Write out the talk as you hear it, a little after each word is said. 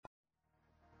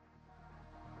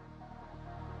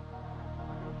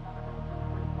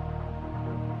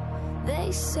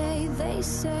They say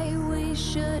we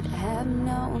should have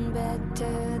known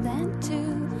better than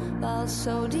to fall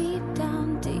so deep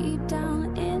down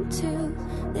into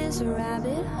this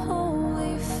rabbit hole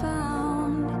we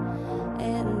found.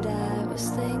 And I was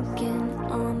thinking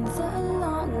on the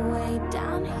long way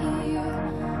down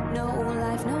here, no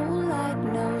life, no light,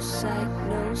 no sight,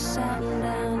 no sound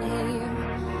down here.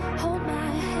 Hold my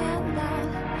hand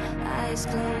out, eyes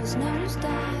closed, nose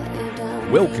dive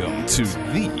down. Welcome to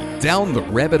the Down the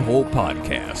Rabbit Hole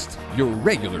podcast, your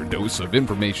regular dose of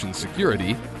information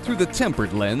security through the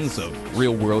tempered lens of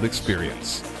real-world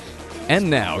experience. And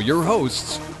now, your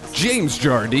hosts, James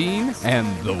Jardine and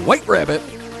the White Rabbit,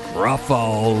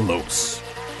 Rafael Los.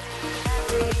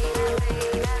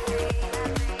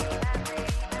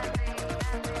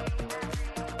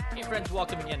 Hey friends,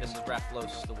 welcome again. This is Raph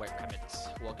Los, the White Rabbit,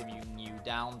 welcoming you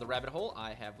down the rabbit hole.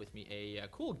 I have with me a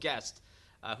cool guest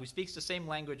who speaks the same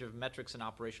language of metrics and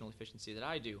operational efficiency that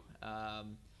I do.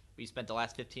 We spent the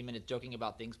last 15 minutes joking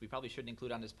about things we probably shouldn't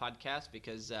include on this podcast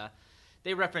because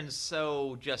they reference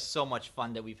so much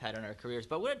fun that we've had in our careers.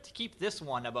 But we're to keep this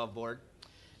one above board.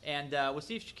 And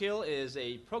Wasif Shakil is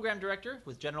a program director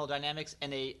with General Dynamics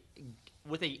and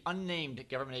with a unnamed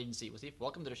government agency. Wasif,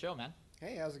 welcome to the show, man.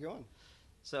 Hey, how's it going?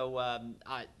 So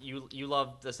you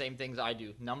love the same things I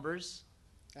do: numbers,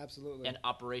 Absolutely, and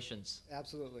operations.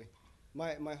 Absolutely.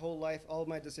 My whole life, all of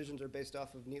my decisions are based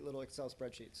off of neat little Excel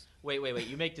spreadsheets. Wait.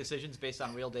 You make decisions based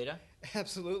on real data?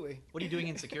 Absolutely. What are you doing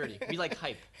in security? We like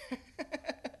hype.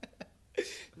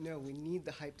 No, we need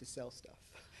the hype to sell stuff.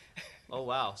 Oh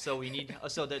wow! So we need.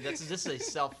 This is a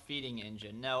self-feeding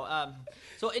engine. No.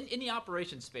 So in the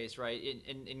operations space, right?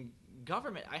 In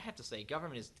government, I have to say,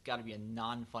 government has got to be a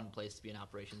non-fun place to be an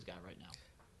operations guy right now.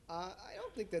 I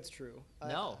don't think that's true.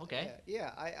 No. Okay.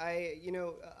 Yeah.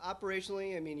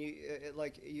 Operationally, I mean,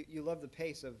 you love the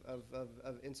pace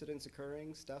of incidents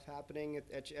occurring, stuff happening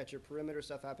at your perimeter,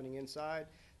 stuff happening inside.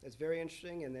 That's very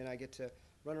interesting, and then I get to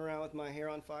run around with my hair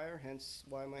on fire. Hence,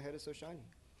 why my head is so shiny.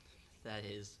 That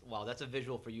is wow. That's a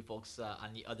visual for you folks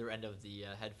on the other end of the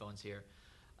headphones here.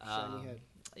 Shiny head.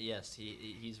 Yes,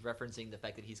 he's referencing the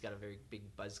fact that he's got a very big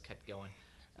buzz cut going.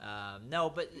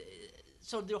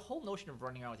 So the whole notion of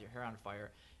running around with your hair on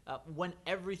fire, when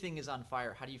everything is on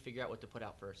fire, how do you figure out what to put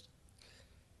out first?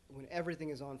 When everything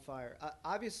is on fire,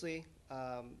 obviously,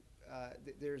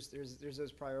 there's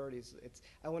those priorities.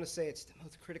 I want to say it's the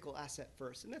most critical asset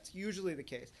first, and that's usually the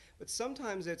case. But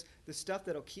sometimes it's the stuff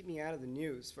that'll keep me out of the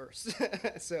news first.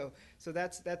 so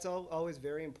that's always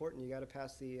very important. You got to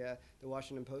pass the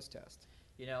Washington Post test.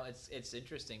 You know, it's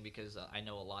interesting because I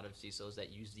know a lot of CISOs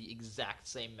that use the exact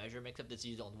same measurement, except that's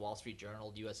used on Wall Street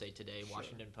Journal, USA Today,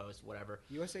 Washington Post, whatever.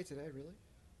 USA Today,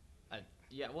 really?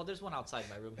 Yeah, well, there's one outside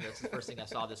my room here. That's the first thing I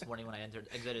saw this morning when I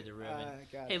exited the room.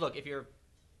 Hey, look, if you're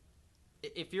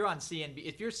on CNBC,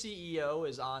 if your CEO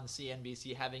is on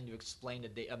CNBC having to explain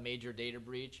a major data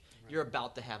breach, right, you're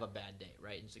about to have a bad day,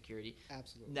 right, in security.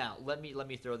 Absolutely. Now, let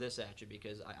me throw this at you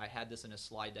because I had this in a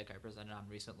slide deck I presented on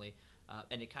recently,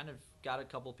 and it kind of got a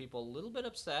couple people a little bit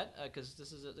upset because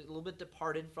this is a little bit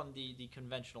departed from the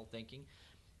conventional thinking.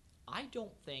 I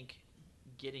don't think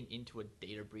getting into a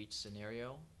data breach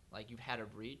scenario, like you've had a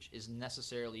breach, is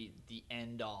necessarily the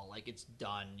end all. Like it's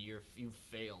done, you've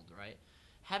failed, right?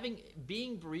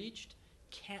 Being breached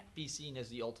can't be seen as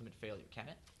the ultimate failure, can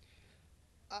it?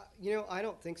 I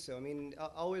don't think so. I mean,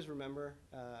 always remember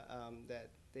that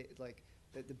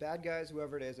the bad guys,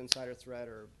 whoever it is, insider threat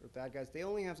or bad guys, they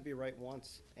only have to be right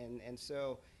once, and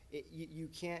so you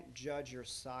can't judge your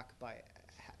SOC by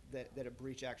that a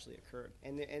breach actually occurred,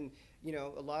 and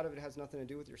a lot of it has nothing to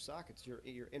do with your SOC. It's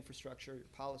your infrastructure, your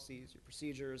policies, your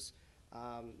procedures.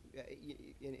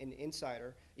 In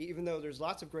Insider, even though there's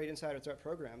lots of great insider threat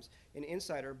programs, an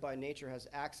insider by nature has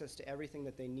access to everything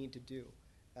that they need to do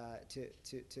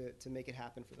to make it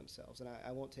happen for themselves. And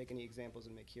I won't take any examples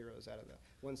and make heroes out of the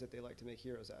ones that they like to make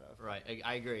heroes out of. Right,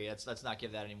 I agree. Let's not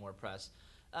give that any more press.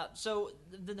 So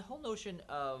the whole notion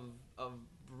of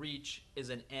breach is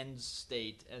an end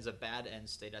state, as a bad end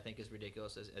state, I think is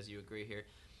ridiculous, as you agree here.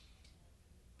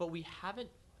 But we haven't.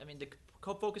 I mean, the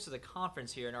focus of the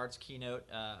conference here in Art's keynote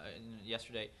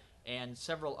yesterday, and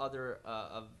several other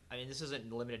this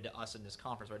isn't limited to us in this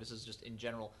conference, right? This is just in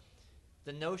general.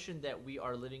 The notion that we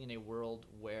are living in a world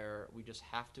where we just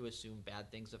have to assume bad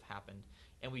things have happened,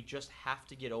 and we just have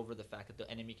to get over the fact that the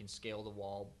enemy can scale the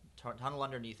wall, tunnel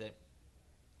underneath it.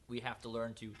 We have to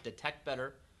learn to detect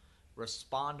better,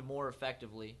 respond more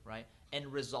effectively, right,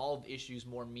 and resolve issues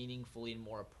more meaningfully and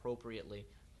more appropriately.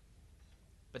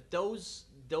 But those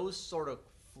sort of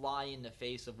fly in the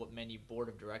face of what many board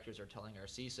of directors are telling our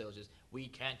CISOs is we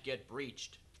can't get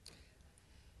breached.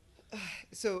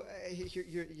 So you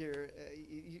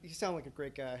sound like a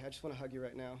great guy. I just want to hug you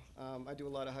right now. I do a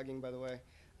lot of hugging, by the way.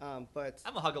 But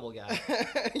I'm a huggable guy.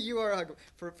 you are a huggable.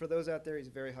 For those out there, he's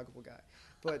a very huggable guy.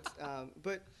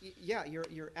 But yeah,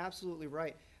 you're absolutely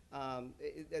right.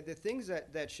 The things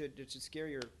that should scare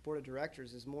your board of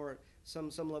directors is more some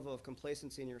level of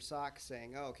complacency in your SOC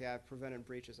saying, oh, okay, I've prevented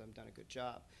breaches, I've done a good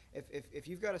job. If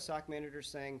you've got a SOC manager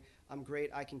saying, I'm great,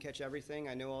 I can catch everything,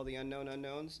 I know all the unknown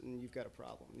unknowns, and you've got a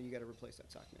problem. You got to replace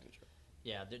that SOC manager.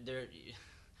 Yeah,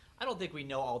 I don't think we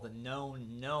know all the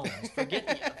known knowns.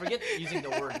 Forget using the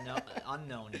word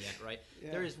unknown yet, right?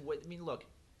 Yeah. There is. I mean, look.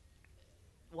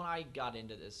 When I got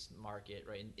into this market,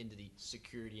 right, into the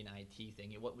security and IT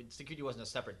thing, security wasn't a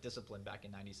separate discipline back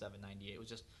in 97, 98. It was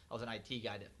just, I was an IT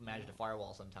guy that managed a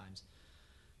firewall sometimes.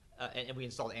 And we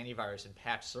installed antivirus and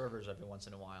patched servers every once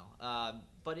in a while.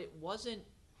 But it wasn't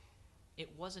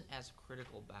as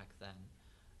critical back then.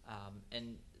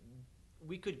 And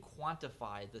we could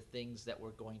quantify the things that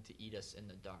were going to eat us in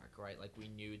the dark, right? Like we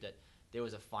knew that there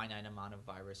was a finite amount of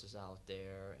viruses out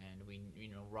there, and we,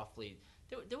 roughly,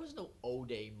 there was no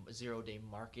 0-day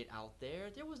market out there.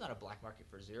 There was not a black market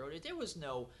for 0 days. There was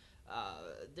no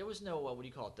what do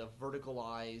you call it? The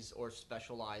verticalized or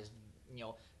specialized,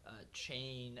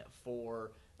 chain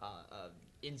for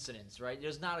incidents, right?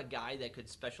 There's not a guy that could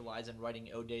specialize in writing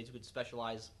 0 days who could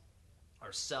specialize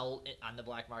or sell it on the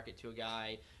black market to a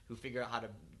guy who figured out how to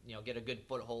get a good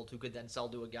foothold, who could then sell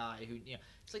to a guy who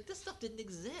it's like this stuff didn't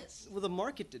exist. Well, the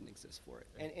market didn't exist for it,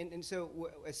 right. and so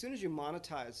as soon as you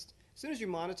monetized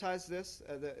this,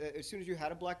 as soon as you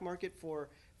had a black market for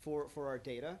our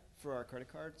data, for our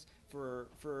credit cards, for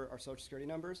our social security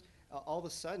numbers, all of a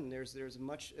sudden there's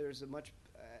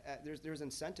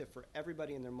incentive for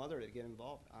everybody and their mother to get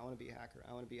involved. I want to be a hacker.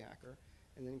 I want to be a hacker.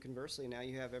 And then conversely, now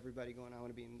you have everybody going, I want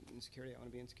to be in security. I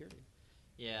want to be in security.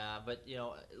 Yeah, but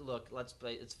look, let's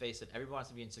face it. Everyone wants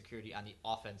to be in security on the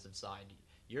offensive side.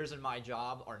 Yours and my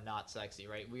job are not sexy,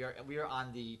 right? We are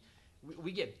on the.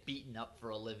 We get beaten up for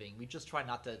a living. We just try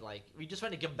not to We just try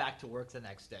to get back to work the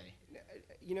next day.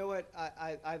 You know what?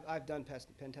 I've done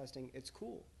pen testing. It's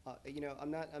cool.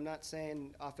 I'm not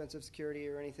saying offensive security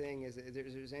or anything.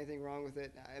 There's anything wrong with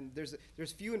it? And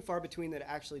there's few and far between that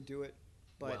actually do it.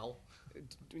 But well.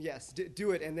 Yes,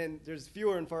 do it, and then there's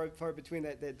fewer and far between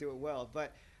that do it well.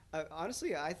 But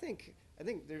honestly, I think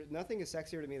there's nothing is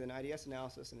sexier to me than IDS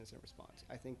analysis and incident response.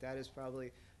 I think that is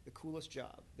probably the coolest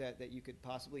job that you could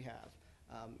possibly have.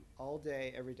 All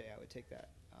day, every day, I would take that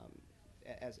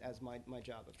as my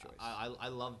job of choice. I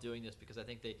love doing this because I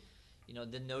think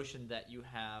the notion that you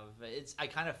have, I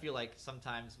kind of feel like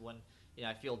sometimes when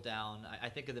I feel down, I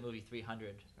think of the movie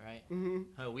 300, right?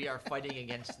 Mm-hmm. We are fighting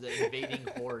against the invading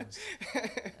hordes.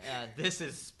 This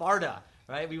is Sparta,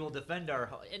 right? We will defend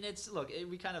and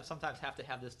we kind of sometimes have to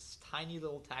have this tiny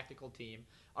little tactical team.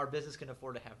 Our business can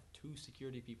afford to have 2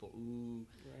 security people. Ooh.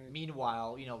 Right.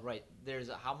 Meanwhile, right, there's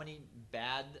how many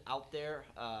bad out there,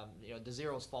 the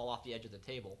zeros fall off the edge of the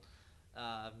table.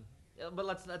 But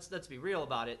let's be real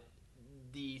about it.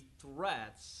 The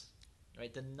threats,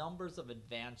 right, the numbers of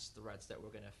advanced threats that we're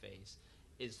going to face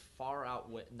is far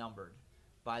outnumbered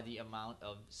by the amount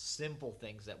of simple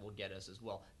things that will get us as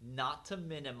well. Not to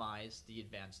minimize the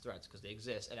advanced threats, because they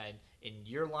exist. And in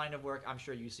your line of work, I'm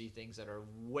sure you see things that are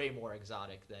way more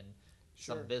exotic than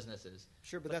some businesses.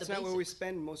 Sure, but that's not where we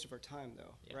spend most of our time,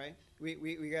 though, right?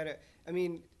 We gotta. I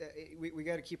mean, we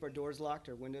gotta keep our doors locked,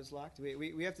 our windows locked.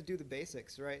 We have to do the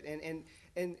basics, right? And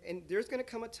there's gonna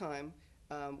come a time.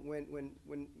 When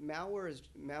malware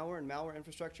and malware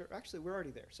infrastructure, actually we're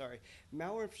already there. Sorry,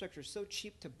 malware infrastructure is so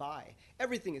cheap to buy.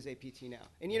 Everything is APT now,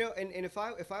 and and if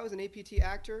I was an APT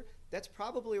actor, that's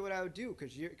probably what I would do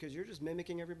because you're just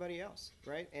mimicking everybody else,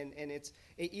 right? And it's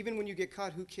even when you get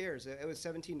caught, who cares? It was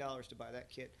 $17 to buy that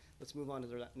kit. Let's move on to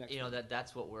the next.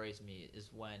 That's what worries me is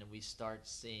when we start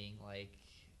seeing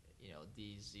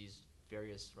these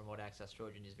various remote access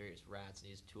Trojan, these various rats, and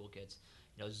these toolkits.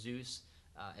 Zeus.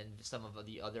 And some of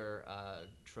the other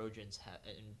Trojans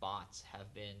and bots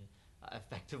have been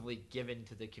effectively given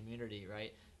to the community,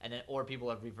 right? And then, or people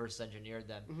have reverse engineered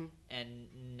them, mm-hmm. and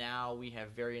now we have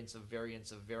variants of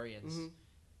variants of variants, mm-hmm.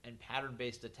 and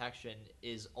pattern-based detection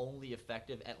is only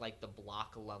effective at the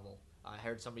block level. I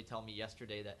heard somebody tell me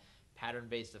yesterday that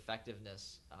pattern-based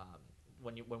effectiveness,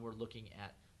 when we're looking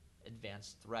at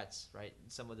advanced threats, right?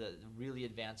 Some of the really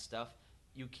advanced stuff.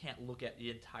 You can't look at the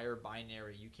entire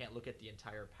binary. You can't look at the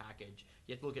entire package.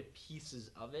 You have to look at pieces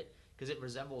of it because it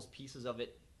resembles pieces of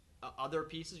it. Other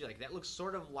pieces, you're like, that looks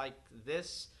sort of like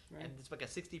this, right. And it's like a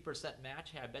 60%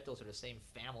 match. Hey, I bet those are the same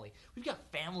family. We've got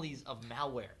families of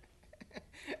malware.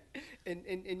 and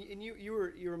you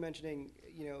were mentioning,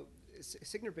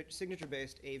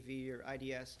 signature-based AV or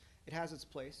IDS, it has its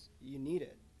place. You need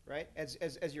it, right? As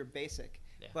your basic.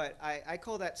 Yeah. But I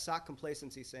call that SOC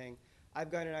complacency, saying,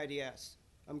 I've got an IDS.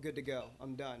 I'm good to go.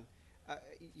 I'm done.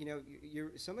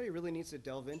 Somebody really needs to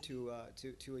delve into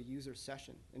to a user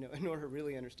session in order to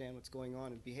really understand what's going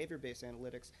on. And behavior-based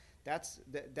analytics, that's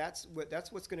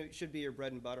what's should be your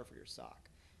bread and butter for your SOC.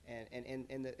 And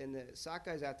the SOC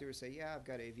guys out there who say, yeah, I've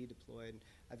got AV deployed,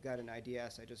 I've got an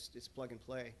IDS, it's plug and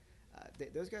play.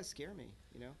 Those guys scare me,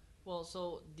 Well,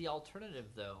 so the alternative,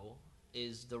 though,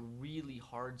 is the really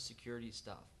hard security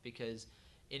stuff, because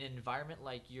in an environment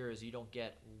like yours, you don't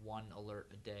get one alert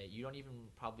a day. You don't even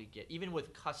probably get, even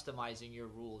with customizing your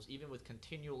rules, even with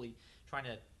continually trying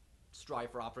to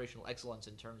strive for operational excellence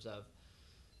in terms of,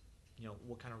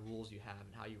 what kind of rules you have and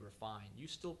how you refine, you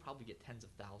still probably get tens of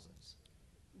thousands.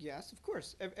 Yes, of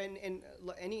course, and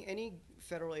any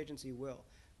federal agency will.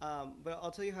 But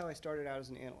I'll tell you how I started out as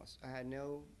an analyst. I had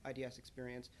no IDS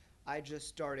experience. I just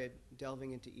started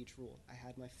delving into each rule. I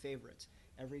had my favorites.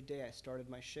 Every day I started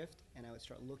my shift, and I would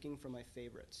start looking for my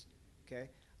favorites.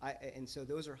 Okay, and so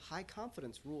those are high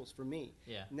confidence rules for me.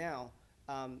 Yeah. Now,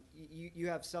 you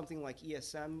have something like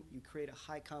ESM. You create a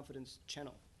high confidence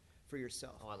channel for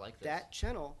yourself. Oh, I like this. That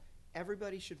channel.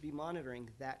 Everybody should be monitoring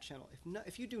that channel.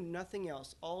 If you do nothing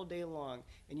else all day long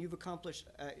and you've accomplished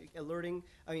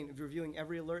reviewing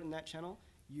every alert in that channel,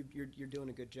 you're doing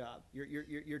a good job.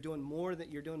 You're doing more than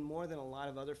a lot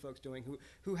of other folks doing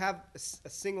who have a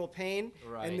single pane,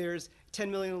 right. And there's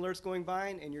 10 million alerts going by,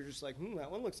 and you're just like,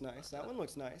 that one looks nice. That one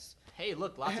looks nice. Hey,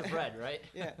 look, lots of red, right?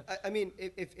 Yeah,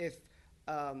 if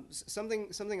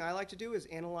something I like to do is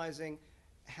analyzing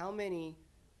how many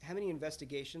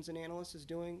investigations an analyst is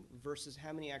doing versus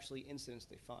how many actually incidents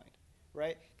they find,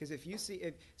 right? Because if you see,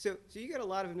 so you got a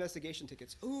lot of investigation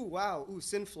tickets. Ooh, wow. Ooh,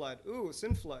 SYN flood.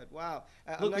 Wow.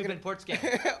 Look, we've been port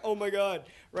scanned. Oh my God,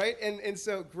 right? And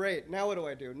so great. Now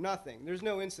what do? Nothing. There's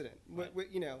no incident. Right.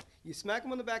 You smack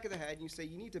them on the back of the head and you say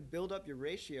you need to build up your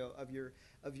ratio of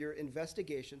your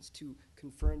investigations to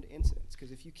confirmed incidents.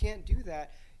 Because if you can't do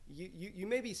that, you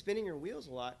may be spinning your wheels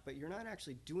a lot, but you're not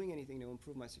actually doing anything to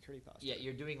improve my security posture. Yeah,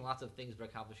 you're doing lots of things but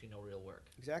accomplishing no real work.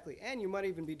 Exactly, and you might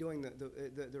even be doing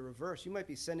the reverse. You might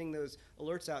be sending those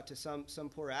alerts out to some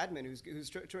poor admin who's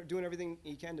doing everything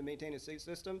he can to maintain a safe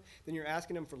system. Then you're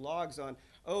asking him for logs on,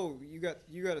 oh, you got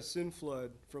a SYN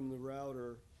flood from the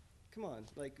router. Come on,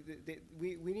 like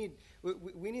we need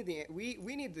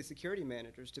the security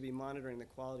managers to be monitoring the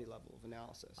quality level of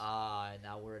analysis.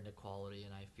 Now we're into quality,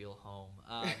 and I feel home.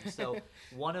 So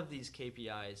one of these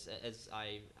KPIs, as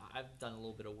I've done a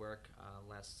little bit of work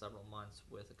last several months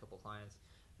with a couple clients,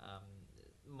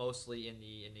 mostly in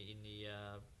the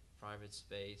private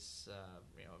space,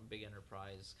 big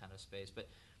enterprise kind of space. But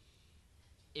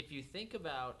if you think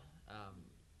about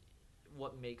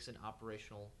what makes an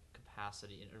operational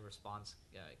capacity and response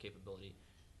capability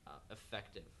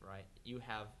effective, right?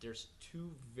 There's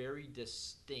two very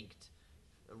distinct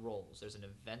roles. There's an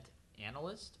event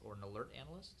analyst or an alert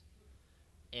analyst,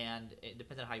 and it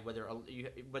depends on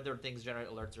whether things generate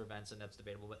alerts or events, and that's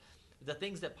debatable. But the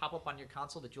things that pop up on your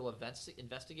console that you'll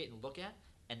investigate and look at,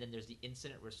 and then there's the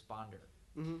incident responder.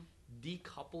 Mm-hmm.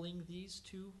 Decoupling these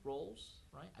two roles,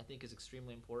 right, I think is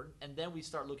extremely important. And then we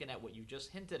start looking at what you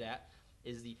just hinted at,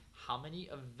 is how many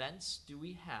events do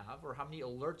we have, or how many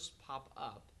alerts pop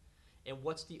up, and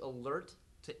what's the alert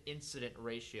to incident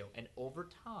ratio. And over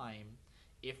time,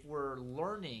 if we're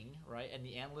learning, right, and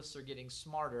the analysts are getting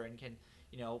smarter and can,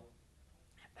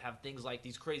 have things like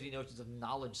these crazy notions of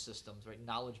knowledge systems, right,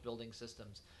 knowledge building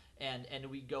systems, and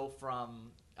we go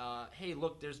from, hey,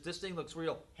 look, this thing looks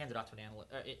real, hand it out to an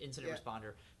incident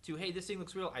responder, to, hey, this thing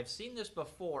looks real, I've seen this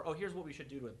before, oh, here's what we should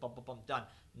do to it, bump, bump, bump, done,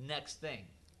 next thing.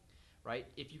 Right?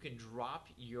 If you can drop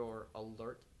your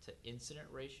alert to incident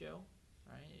ratio,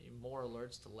 right, more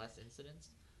alerts to less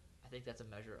incidents, I think that's a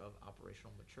measure of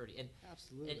operational maturity. And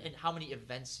absolutely. And how many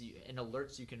events and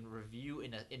alerts you can review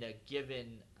in a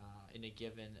given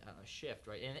shift,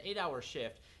 right? In an 8-hour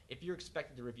shift, if you're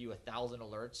expected to review 1,000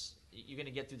 alerts, you're going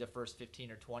to get through the first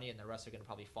 15 or 20, and the rest are going to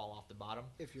probably fall off the bottom.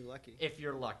 If you're lucky. If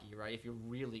you're lucky, right? If you're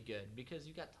really good, because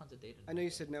you got tons of data. I know you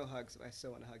said no hugs, but I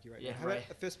still want to hug you right now. Yeah, right.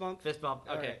 A fist bump? Fist bump.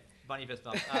 Okay. Right. Bunny fist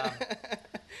bump.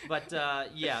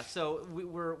 So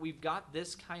we've got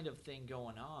this kind of thing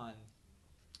going on.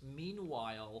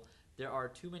 Meanwhile, there are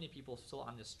too many people still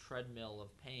on this treadmill of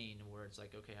pain where it's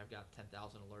like, okay, I've got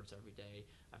 10,000 alerts every day.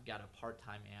 I've got a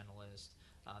part-time analyst.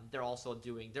 They're also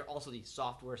the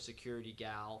software security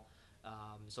gal.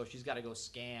 So she's got to go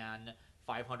scan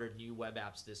 500 new web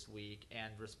apps this week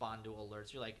and respond to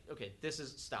alerts. You're like, okay,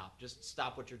 stop. Just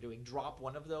stop what you're doing. Drop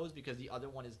one of those because the other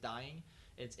one is dying.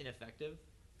 And it's ineffective.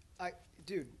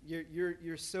 Dude,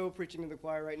 you're so preaching to the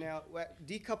choir right now.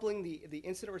 Decoupling the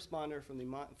incident responder from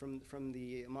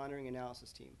the monitoring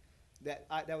analysis team.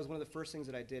 That was one of the first things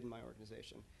that I did in my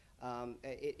organization.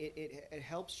 It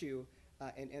helps you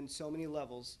in so many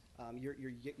levels.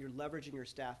 You're leveraging your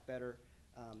staff better.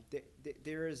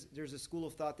 There's a school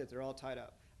of thought that they're all tied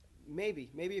up. Maybe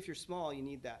if you're small, you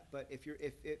need that. But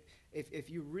if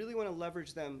you really want to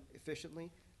leverage them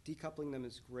efficiently, decoupling them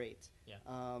is great. Yeah.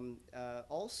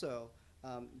 Also,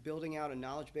 building out a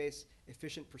knowledge base,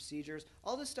 efficient procedures.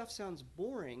 All this stuff sounds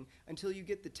boring until you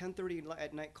get the 10:30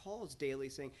 at night calls daily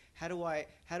saying, how do I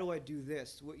do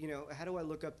this? How do I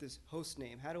look up this host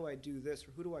name? How do I do this?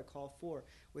 Or who do I call for?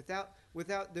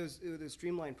 Without those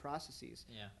streamlined processes,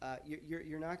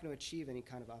 you're not going to achieve any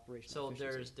kind of operational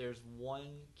efficiency. There's one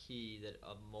key that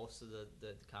most of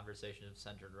the conversation is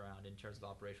centered around in terms of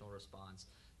operational response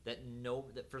that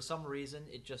for some reason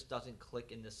it just doesn't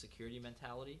click in this security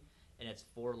mentality, and it's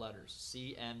 4 letters: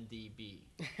 CMDB.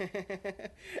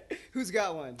 Who's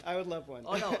got one? I would love one.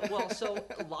 Oh no, well, so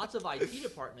lots of IT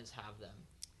departments have them.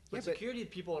 But security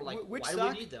people are like, why do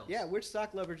we need those? Yeah, which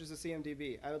SOC leverages a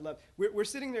CMDB? I would love. We're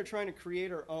sitting there trying to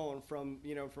create our own from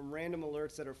random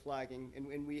alerts that are flagging,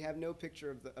 and we have no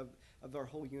picture of our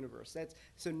whole universe.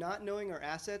 So not knowing our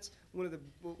assets, one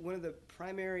of the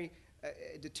primary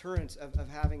deterrents of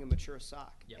having a mature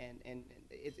SOC. Yep. And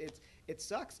it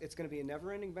sucks. It's going to be a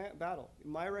never-ending battle.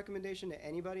 My recommendation to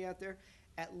anybody out there: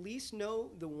 at least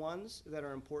know the ones that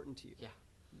are important to you. Yeah.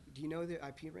 Do you know the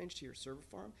IP range to your server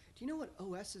farm? Do you know what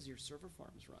OSs your server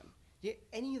farms run? Yeah,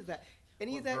 any of that.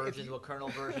 What kernel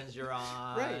versions you're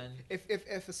on. Right.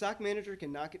 If a SOC manager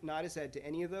can nod his head to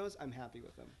any of those, I'm happy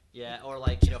with them. Yeah, or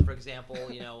for example,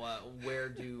 where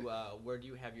do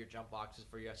you have your jump boxes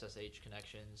for your SSH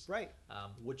connections? Right.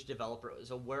 Which developer?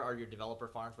 So where are your developer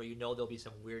farms where there'll be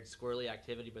some weird squirrely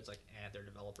activity, but it's like, they're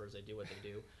developers, they do what they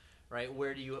do, right?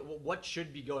 What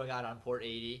should be going on port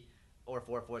 80 or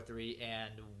 443,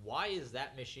 and why is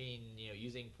that machine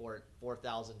using port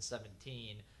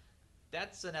 4017?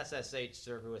 That's an SSH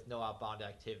server with no outbound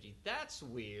activity. That's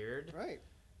weird. Right.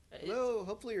 Hello.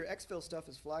 Hopefully your exfil stuff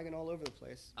is flagging all over the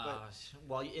place.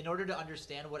 Well, in order to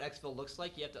understand what exfil looks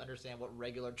like, you have to understand what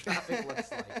regular traffic looks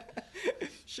like.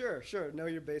 Sure. Know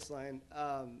your baseline.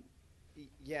 I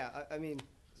mean,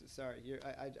 sorry.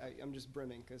 I'm just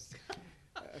brimming because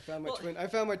I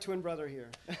found my twin brother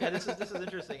here. Yeah, this is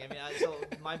interesting. I mean, so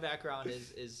my background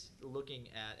is looking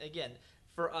at, again,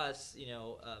 for us,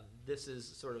 this is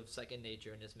sort of second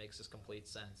nature, and this makes this complete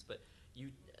sense. But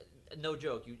no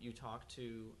joke, you talk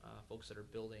to folks that are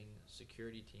building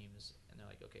security teams, and they're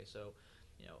like, okay, so,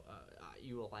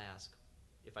 you will ask,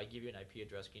 if I give you an IP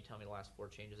address, can you tell me the last 4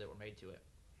 changes that were made to it?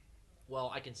 Well,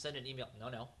 I can send an email.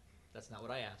 No, that's not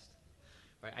what I asked.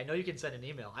 Right? I know you can send an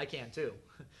email. I can too.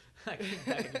 I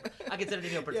can send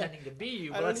an email pretending to be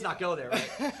you, but let's not go there,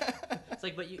 right? It's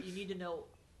like, but you need to know.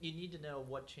 You need to know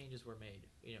what changes were made.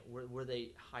 Were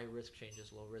they high-risk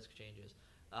changes, low-risk changes?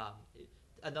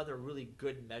 Another really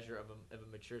good measure of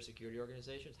a mature security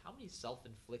organization is how many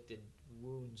self-inflicted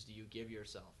wounds do you give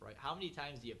yourself, right? How many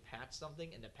times do you patch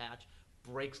something and the patch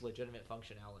breaks legitimate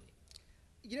functionality?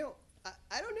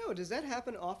 I don't know. Does that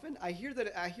happen often? I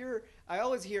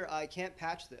always hear I can't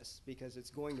patch this because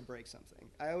it's going to break something.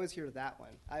 I always hear that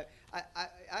one. I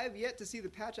have yet to see the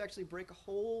patch actually break a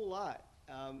whole lot.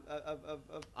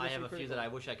 I have a few that I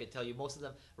wish I could tell you. Most of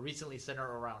them recently center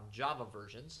around Java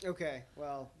versions. Okay,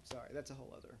 well, sorry, that's a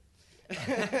whole other.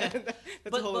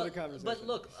 That's a whole other conversation. But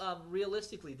look,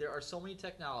 realistically, there are so many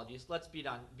technologies. Let's beat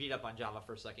up on Java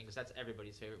for a second, because that's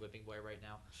everybody's favorite whipping boy right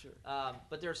now. Sure.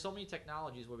 But there are so many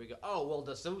technologies where we go, oh, well,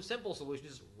 the simple solution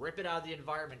is rip it out of the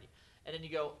environment. And then you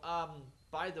go,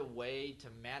 by the way, to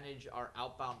manage our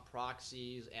outbound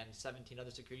proxies and 17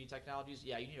 other security technologies,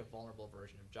 you need a vulnerable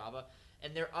version of Java.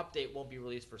 And their update won't be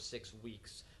released for 6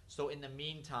 weeks. So in the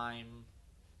meantime,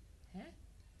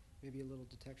 maybe a little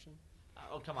detection.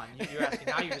 Oh, come on! You're asking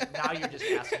now. You're just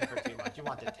asking for too much. You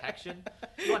want detection?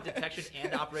 You want detection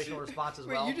and operational response as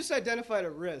well? You just identified a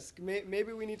risk.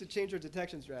 Maybe we need to change our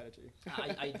detection strategy.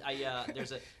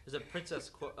 There's a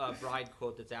Princess Bride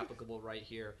quote that's applicable right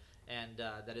here, and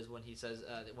that is when he says,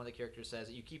 one of the characters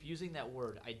says, "You keep using that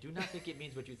word. I do not think it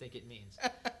means what you think it means."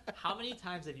 How many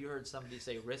times have you heard somebody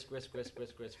say risk,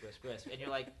 and you're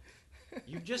like,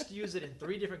 you just used it in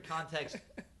 3 different contexts.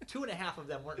 2.5 of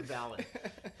them weren't valid,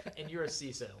 and you're a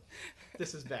CISO.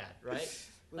 This is bad, right?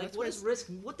 Well, what is risk?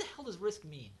 What the hell does risk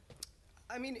mean?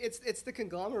 I mean, it's the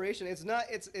conglomeration. It's not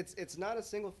a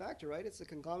single factor, right? It's a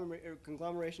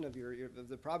conglomeration of of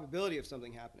the probability of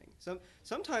something happening.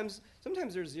 Sometimes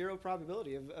there's zero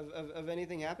probability of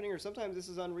anything happening, or sometimes this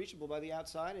is unreachable by the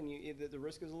outside, and the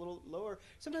risk is a little lower.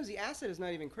 Sometimes the asset is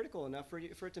not even critical enough for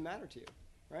it to matter to you,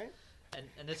 right?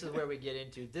 And this is where we get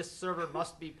into this server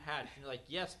must be patched. And you're like,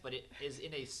 yes, but it is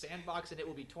in a sandbox and it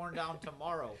will be torn down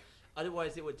tomorrow.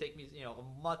 Otherwise, it would take me, a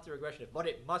month to regression it. But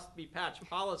it must be patched.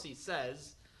 Policy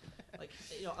says,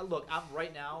 look, I'm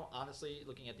right now, honestly,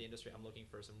 looking at the industry, I'm looking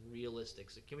for some realistic.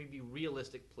 So can we be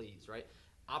realistic, please? Right?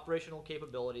 Operational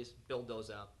capabilities, build those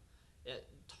up.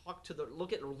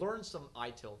 Learn some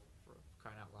ITIL for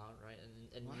crying out loud, right?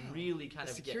 And wow. Really kind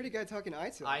of security guy talking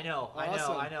ITIL. I know,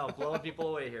 blowing people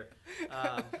away here.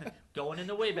 Going in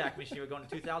the Wayback Machine, we're going to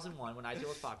 2001 when ITIL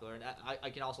was popular, and I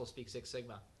can also speak Six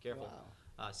Sigma. Careful.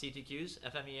 Wow. CTQs,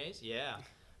 FMEAs, yeah.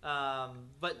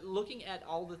 But looking at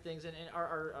all the things, and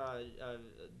our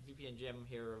VP and Jim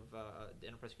here of the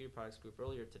Enterprise Security Products Group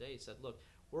earlier today said, look,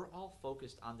 we're all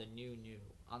focused on the new,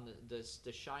 on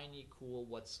the shiny, cool,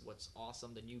 what's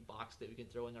awesome, the new box that we can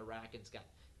throw in the rack, and it's got,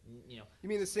 You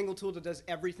mean the single tool that does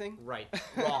everything? Right.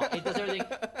 Wrong. It does everything.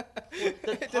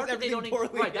 It does everything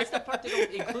poorly. Right. That's the part they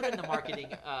don't include in the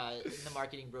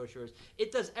marketing brochures.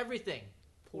 It does everything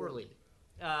poorly.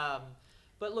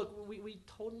 But look, we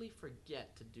totally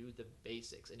forget to do the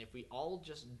basics. And if we all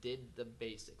just did the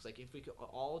basics, like if we could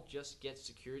all just get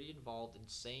security involved in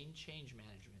sane change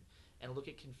management and look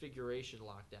at configuration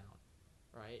lockdown,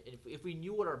 right? And if we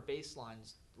knew what our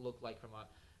baselines look like from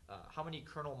how many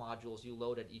kernel modules you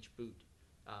load at each boot,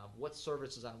 what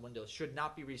services on Windows should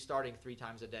not be restarting 3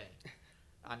 times a day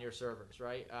on your servers,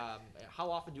 right?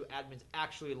 How often do admins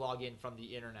actually log in from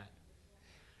the internet?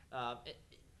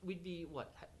 We'd be,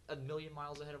 a million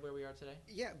miles ahead of where we are today?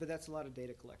 Yeah, but that's a lot of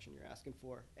data collection you're asking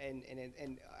for. And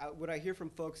what I hear from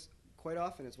folks quite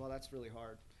often is, well, that's really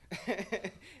hard.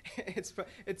 If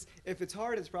it's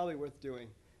hard, it's probably worth doing.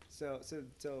 So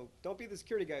don't be the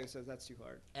security guy who says that's too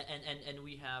hard. And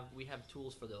we have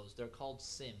tools for those. They're called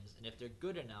SIMs, and if they're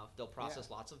good enough, they'll process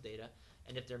lots of data.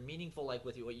 And if they're meaningful, like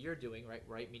with what you're doing,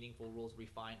 right, meaningful rules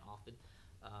refine often,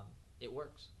 it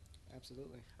works.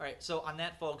 Absolutely. All right. So on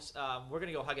that, folks, we're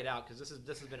gonna go hug it out because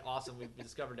this has been awesome. We've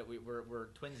discovered that we're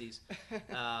twinsies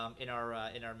in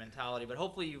our mentality. But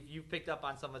hopefully you've picked up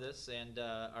on some of this and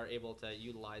are able to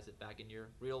utilize it back in your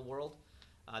real world.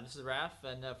 This is Raf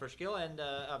and for Shaquille and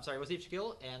Wasif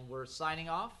Shaquille, and we're signing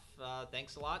off.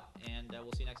 Thanks a lot, and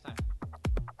we'll see you next time.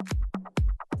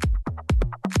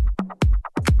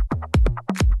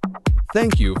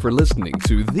 Thank you for listening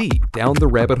to the Down the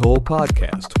Rabbit Hole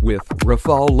podcast with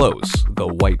Rafal Los, the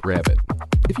White Rabbit.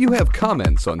 If you have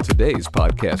comments on today's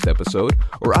podcast episode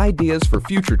or ideas for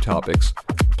future topics,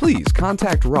 please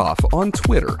contact Raf on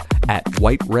Twitter at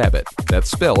White Rabbit.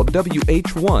 That's spelled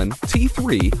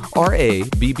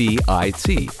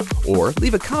WH1T3RABBIT. Or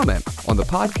leave a comment on the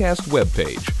podcast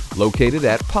webpage located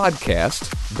at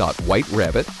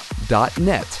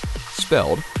podcast.whiterabbit.net,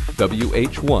 spelled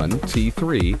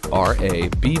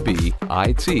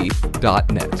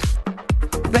WH1T3RABBIT.net.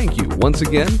 Thank you once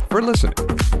again for listening.